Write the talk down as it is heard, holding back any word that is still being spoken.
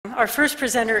Our first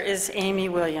presenter is Amy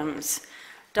Williams.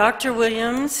 Dr.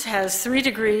 Williams has 3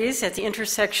 degrees at the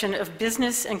intersection of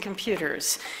business and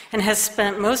computers and has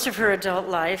spent most of her adult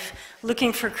life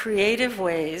looking for creative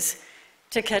ways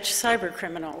to catch cyber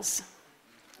criminals.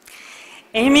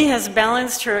 Amy has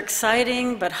balanced her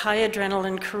exciting but high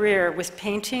adrenaline career with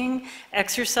painting,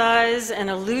 exercise, and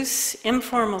a loose,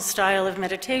 informal style of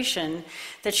meditation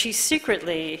that she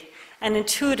secretly and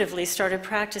intuitively started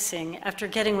practicing after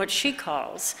getting what she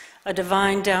calls a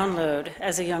divine download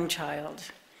as a young child.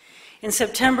 In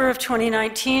September of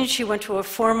 2019, she went to a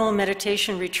formal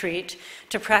meditation retreat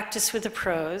to practice with the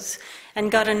pros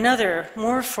and got another,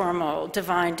 more formal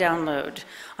divine download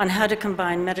on how to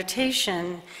combine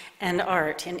meditation and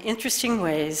art in interesting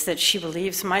ways that she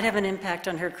believes might have an impact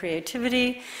on her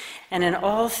creativity and in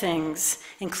all things,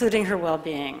 including her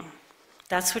well-being.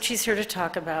 That's what she's here to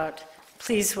talk about.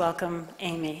 Please welcome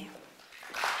Amy.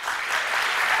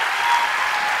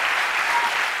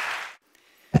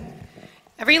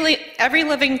 Every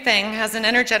living thing has an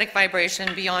energetic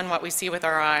vibration beyond what we see with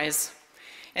our eyes.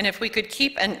 And if we could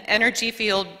keep an energy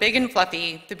field big and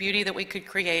fluffy, the beauty that we could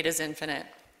create is infinite.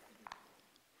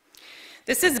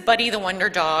 This is Buddy the Wonder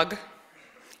Dog.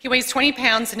 He weighs 20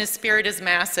 pounds and his spirit is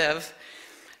massive.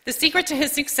 The secret to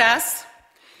his success,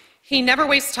 he never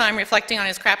wastes time reflecting on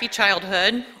his crappy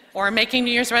childhood or making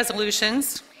New Year's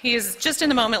resolutions. He is just in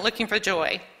the moment looking for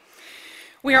joy.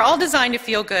 We are all designed to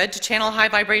feel good, to channel high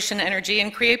vibration energy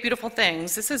and create beautiful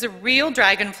things. This is a real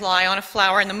dragonfly on a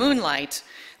flower in the moonlight.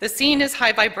 The scene is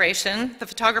high vibration. The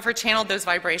photographer channeled those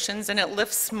vibrations and it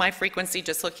lifts my frequency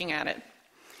just looking at it.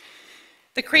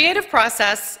 The creative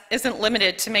process isn't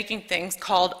limited to making things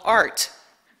called art.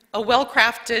 A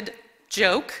well-crafted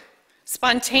joke,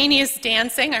 spontaneous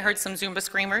dancing, I heard some Zumba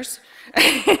screamers,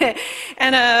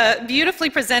 and a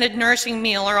beautifully presented, nourishing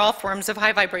meal are all forms of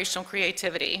high vibrational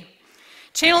creativity.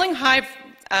 Channeling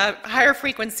higher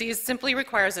frequencies simply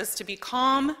requires us to be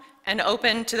calm and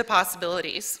open to the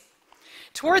possibilities.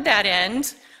 Toward that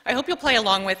end, I hope you'll play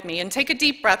along with me and take a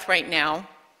deep breath right now.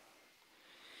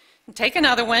 And take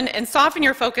another one and soften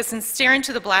your focus and stare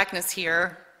into the blackness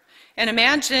here and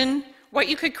imagine what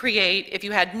you could create if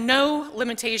you had no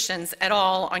limitations at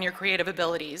all on your creative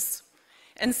abilities.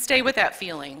 And stay with that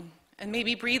feeling and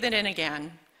maybe breathe it in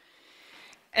again.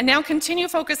 And now continue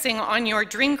focusing on your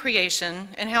dream creation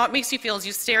and how it makes you feel as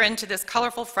you stare into this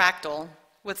colorful fractal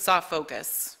with soft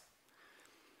focus.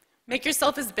 Make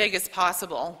yourself as big as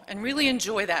possible and really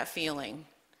enjoy that feeling.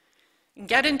 And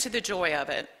get into the joy of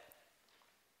it.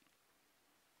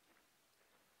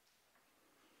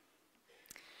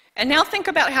 And now think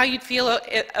about how you'd feel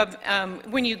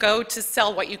when you go to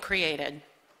sell what you created.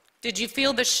 Did you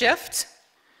feel the shift?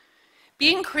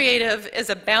 Being creative is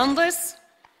a boundless,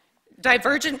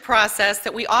 divergent process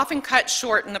that we often cut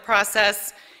short in the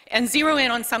process and zero in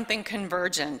on something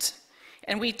convergent.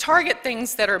 And we target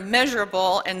things that are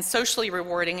measurable and socially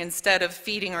rewarding instead of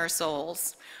feeding our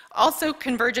souls. Also,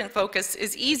 convergent focus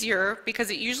is easier because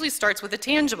it usually starts with a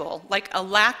tangible, like a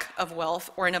lack of wealth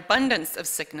or an abundance of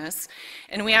sickness.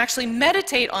 And we actually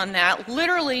meditate on that,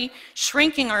 literally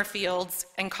shrinking our fields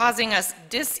and causing us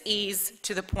dis-ease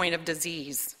to the point of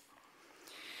disease.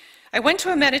 I went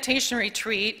to a meditation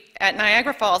retreat at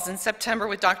Niagara Falls in September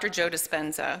with Dr. Joe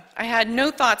Dispenza. I had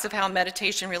no thoughts of how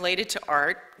meditation related to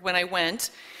art when I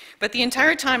went, but the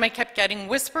entire time I kept getting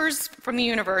whispers from the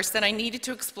universe that I needed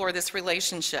to explore this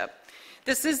relationship.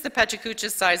 This is the Pecha Kucha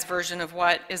size version of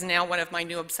what is now one of my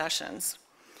new obsessions.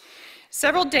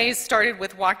 Several days started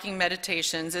with walking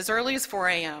meditations as early as 4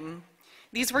 a.m.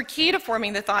 These were key to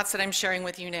forming the thoughts that I'm sharing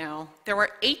with you now. There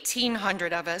were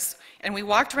 1,800 of us, and we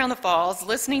walked around the falls,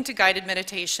 listening to guided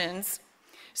meditations,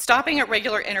 stopping at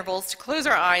regular intervals to close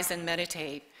our eyes and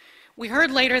meditate. We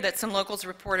heard later that some locals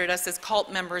reported us as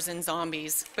cult members and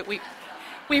zombies, but we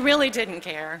really didn't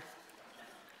care.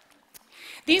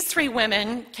 These 3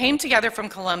 women came together from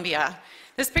Colombia.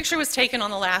 This picture was taken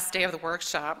on the last day of the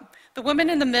workshop. The woman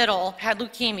in the middle had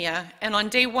leukemia, and on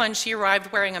day 1, she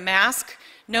arrived wearing a mask,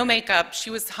 no makeup. She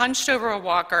was hunched over a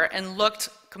walker and looked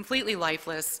completely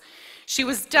lifeless. She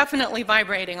was definitely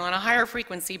vibrating on a higher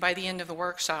frequency by the end of the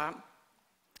workshop.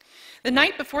 The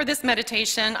night before this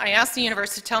meditation, I asked the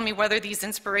universe to tell me whether these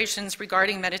inspirations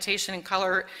regarding meditation and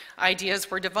color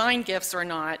ideas were divine gifts or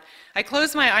not. I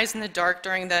closed my eyes in the dark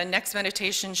during the next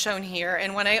meditation shown here,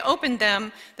 and when I opened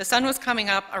them, the sun was coming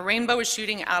up, a rainbow was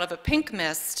shooting out of a pink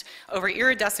mist over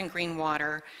iridescent green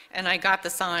water, and I got the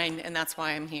sign, and that's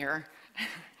why I'm here.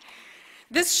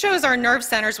 This shows our nerve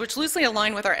centers, which loosely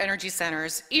align with our energy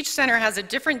centers. Each center has a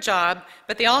different job,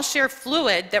 but they all share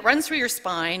fluid that runs through your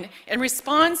spine and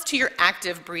responds to your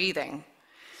active breathing.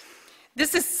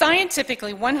 This is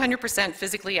scientifically 100%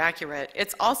 physically accurate.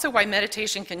 It's also why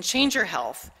meditation can change your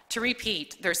health. To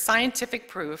repeat, there's scientific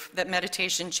proof that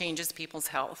meditation changes people's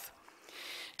health.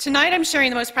 Tonight I'm sharing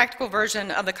the most practical version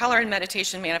of the color and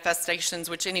meditation manifestations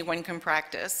which anyone can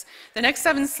practice. The next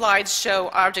 7 slides show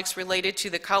objects related to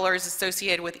the colors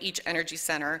associated with each energy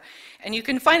center. And you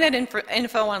can find that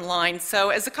info online. So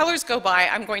as the colors go by,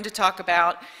 I'm going to talk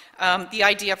about the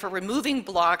idea for removing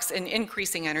blocks and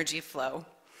increasing energy flow.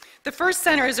 The first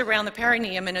center is around the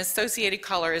perineum, and associated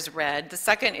color is red. The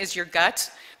second is your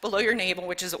gut, below your navel,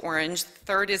 which is orange.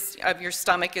 Third is of your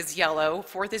stomach is yellow.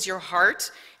 Fourth is your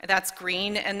heart, and that's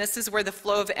green. And this is where the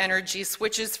flow of energy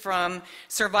switches from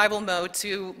survival mode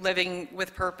to living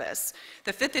with purpose.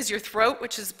 The fifth is your throat,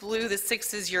 which is blue. The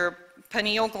sixth is your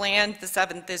pineal gland. The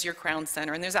seventh is your crown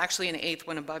center. And there's actually an eighth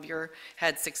one above your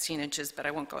head, 16 inches, but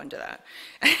I won't go into that.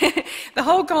 The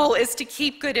whole goal is to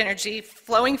keep good energy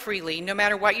flowing freely, no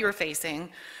matter what you're facing.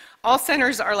 All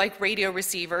centers are like radio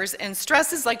receivers, and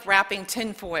stress is like wrapping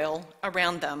tinfoil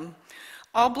around them.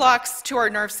 All blocks to our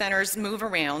nerve centers move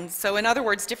around. So in other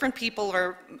words, different people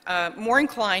are more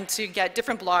inclined to get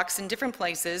different blocks in different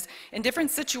places, and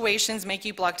different situations make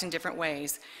you blocked in different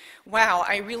ways. Wow,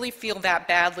 I really feel that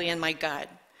badly in my gut.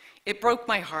 It broke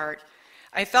my heart.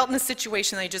 I felt in a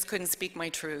situation that I just couldn't speak my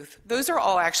truth. Those are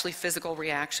all actually physical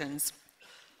reactions.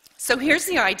 So here's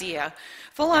the idea.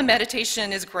 Full-on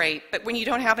meditation is great, but when you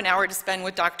don't have an hour to spend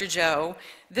with Dr. Joe,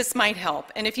 this might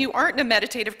help. And if you aren't in a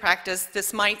meditative practice,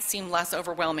 this might seem less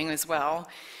overwhelming as well.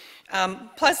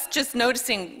 Plus, just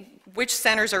noticing which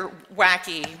centers are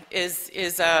wacky is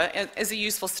a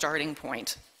useful starting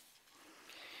point.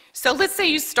 So let's say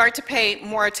you start to pay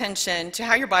more attention to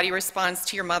how your body responds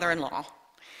to your mother-in-law.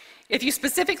 If you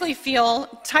specifically feel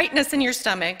tightness in your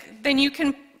stomach, then you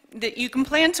can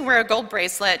plan to wear a gold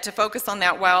bracelet to focus on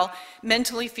that while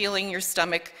mentally feeling your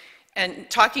stomach and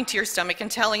talking to your stomach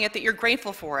and telling it that you're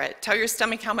grateful for it. Tell your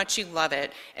stomach how much you love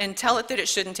it, and tell it that it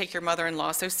shouldn't take your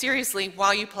mother-in-law so seriously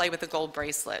while you play with the gold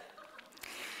bracelet.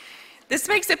 This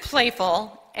makes it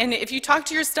playful, and if you talk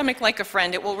to your stomach like a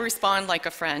friend, it will respond like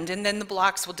a friend, and then the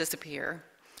blocks will disappear.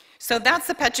 So that's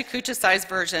the Pecha Kucha size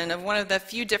version of one of the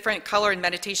few different color and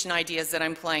meditation ideas that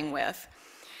I'm playing with.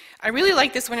 I really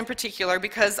like this one in particular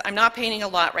because I'm not painting a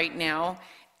lot right now,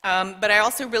 but I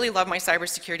also really love my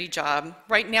cybersecurity job.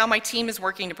 Right now, my team is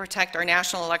working to protect our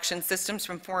national election systems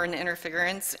from foreign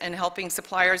interference and helping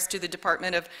suppliers to the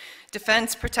Department of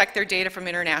Defense protect their data from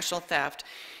international theft.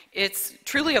 It's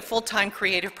truly a full-time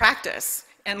creative practice,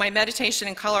 and my meditation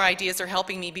and color ideas are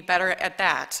helping me be better at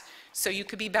that. So you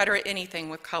could be better at anything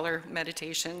with color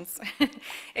meditations.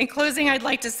 In closing, I'd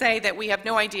like to say that we have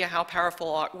no idea how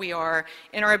powerful we are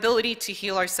in our ability to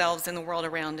heal ourselves and the world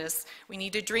around us. We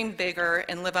need to dream bigger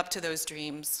and live up to those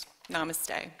dreams.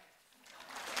 Namaste.